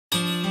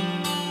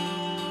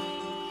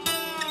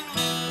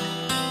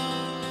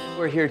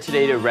We're here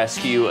today to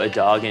rescue a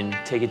dog and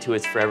take it to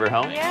its forever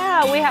home.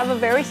 Yeah, we have a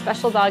very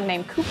special dog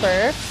named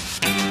Cooper.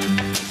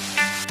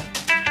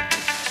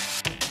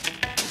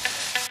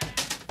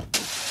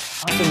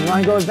 Awesome, you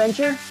wanna go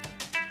adventure?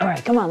 All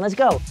right, come on, let's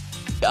go.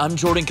 I'm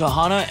Jordan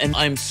Kahana, and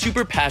I'm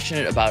super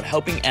passionate about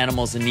helping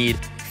animals in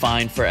need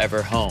find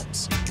forever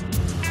homes.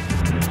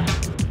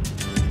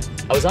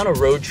 I was on a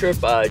road trip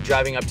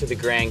driving up to the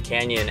Grand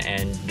Canyon,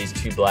 and these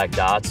two black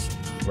dots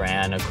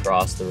ran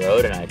across the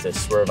road, and I had to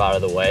swerve out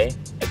of the way.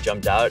 I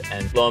jumped out,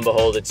 and lo and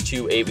behold, it's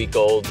two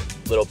 8-week-old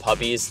little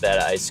puppies that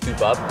I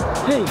scoop up.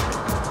 Hey,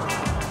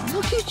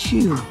 look at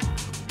you.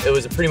 It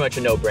was pretty much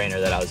a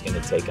no-brainer that I was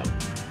going to take them.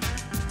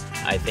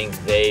 I think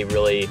they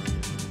really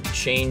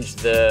changed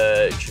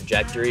the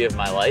trajectory of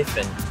my life,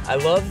 and I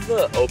love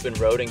the open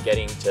road and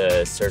getting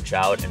to search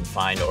out and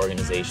find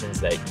organizations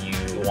that you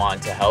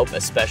want to help,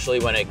 especially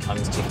when it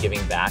comes to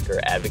giving back or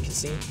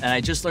advocacy. And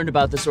I just learned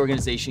about this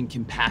organization,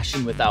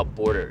 Compassion Without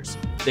Borders.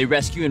 They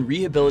rescue and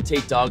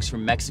rehabilitate dogs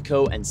from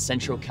Mexico and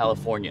Central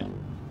California.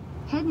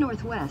 Head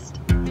northwest.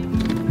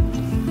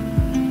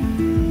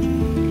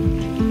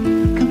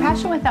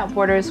 Compassion Without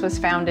Borders was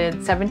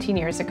founded 17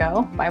 years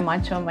ago by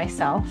Mancho and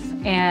myself,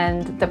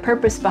 and the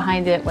purpose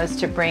behind it was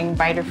to bring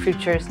brighter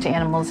futures to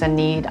animals in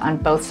need on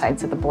both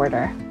sides of the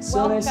border.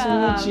 So nice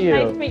to meet you.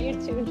 Nice to meet you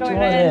too,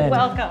 Jordan.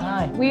 Welcome.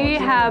 Hi. We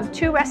have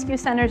 2 rescue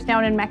centers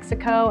down in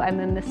Mexico and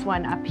then this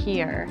one up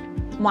here.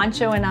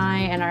 Mancho and I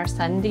and our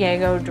son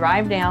Diego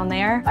drive down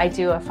there. I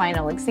do a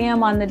final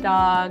exam on the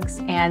dogs,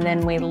 and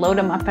then we load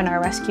them up in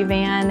our rescue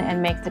van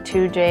and make the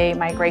 2-day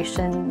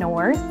migration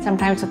north,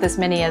 sometimes with as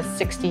many as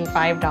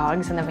 65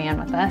 dogs in the van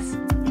with us.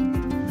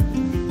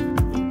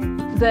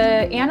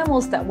 The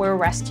animals that we're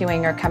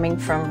rescuing are coming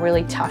from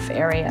really tough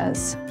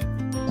areas.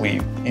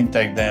 We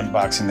intake them,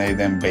 vaccinate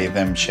them, bathe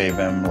them, shave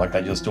them, like I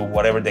just do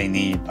whatever they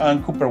need.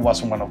 And Cooper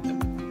wasn't one of them.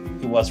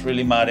 He was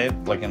really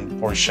matted, like in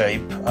poor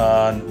shape,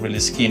 and really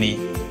skinny.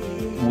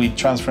 We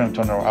transferred him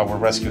to our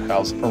rescue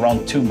house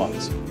around 2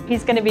 months.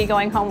 He's going to be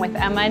going home with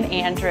Emma and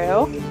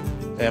Andrew.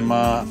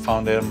 Emma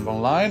found him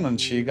online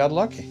and she got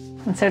lucky.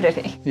 And so did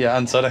he. Yeah,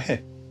 and so did he.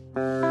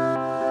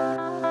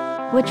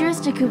 What drew us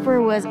to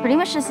Cooper was pretty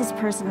much just his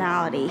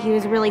personality. He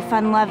was really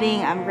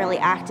fun-loving, really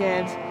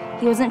active.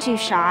 He wasn't too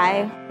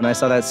shy. When I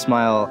saw that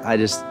smile, I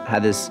just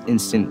had this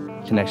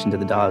instant connection to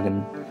the dog.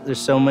 And there's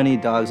so many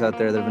dogs out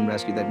there that have been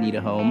rescued that need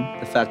a home.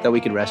 The fact that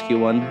we could rescue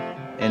one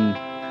and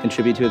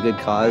contribute to a good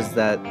cause,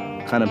 that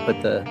kind of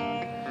put the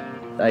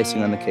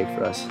icing on the cake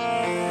for us.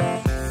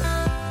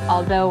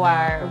 Although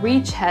our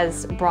reach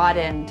has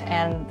broadened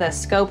and the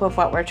scope of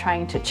what we're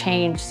trying to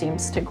change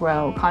seems to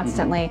grow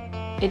constantly,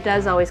 it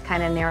does always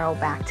kind of narrow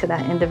back to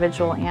that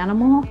individual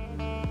animal.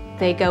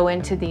 They go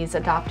into these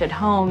adopted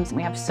homes.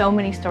 We have so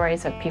many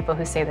stories of people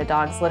who say the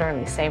dogs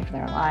literally saved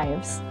their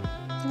lives.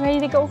 Ready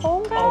to go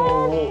home, Dad?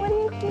 Oh, what do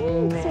you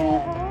think,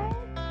 sweetheart?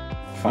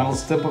 Final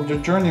step of your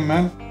journey,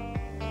 man.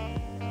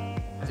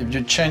 If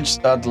you change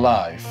that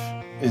life,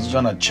 it's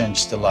gonna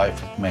change the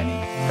life of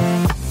many.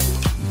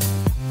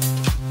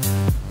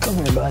 Come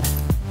here, bud.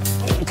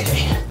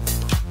 Okay,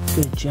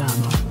 good job.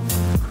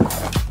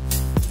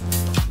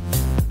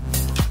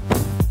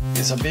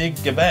 It's a big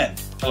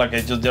event. Like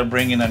they're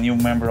bringing a new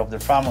member of their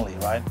family,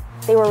 right?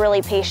 They were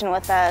really patient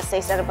with us.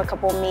 They set up a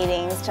couple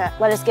meetings to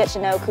let us get to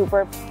know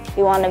Cooper.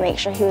 We wanted to make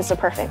sure he was the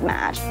perfect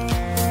match. Yeah,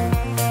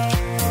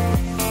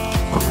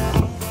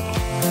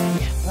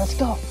 let's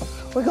go.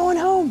 We're going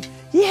home.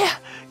 Yeah,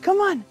 come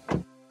on.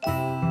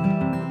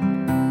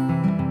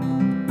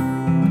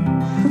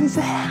 Who is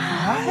that?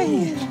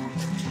 Hi.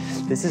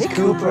 This is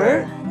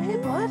Cooper. Hey,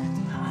 bud.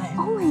 Hi.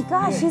 Oh my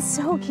gosh, he's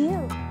so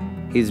cute.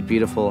 He's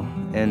beautiful,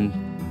 and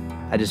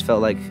I just felt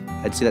like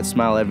I'd see that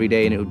smile every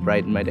day and it would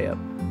brighten my day up.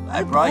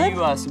 I brought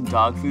you some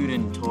dog food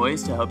and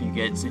toys to help you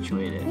get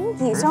situated. Thank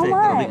you so much.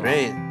 That'll be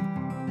great.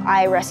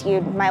 I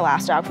rescued my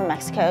last dog from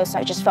Mexico, so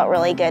I just felt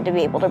really good to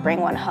be able to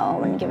bring one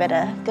home and give it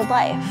a good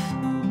life.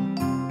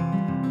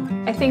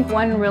 I think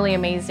one really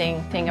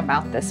amazing thing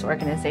about this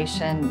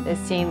organization is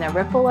seeing the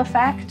ripple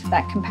effect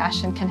that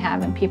compassion can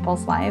have in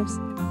people's lives.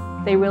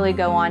 They really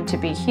go on to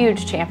be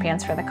huge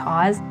champions for the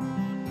cause.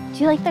 Do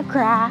you like the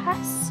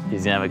grass?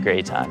 He's gonna have a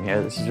great time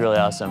here. This is really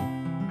awesome.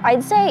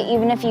 I'd say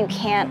even if you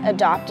can't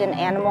adopt an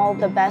animal,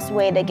 the best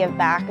way to give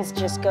back is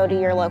just go to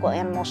your local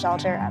animal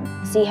shelter and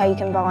see how you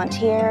can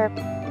volunteer.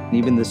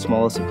 Even the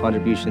smallest of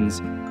contributions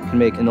can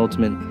make an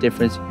ultimate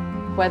difference.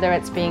 Whether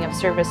it's being of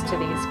service to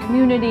these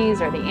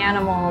communities or the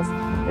animals,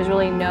 there's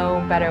really no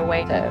better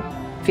way to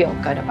feel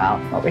good about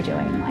what we're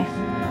doing in life.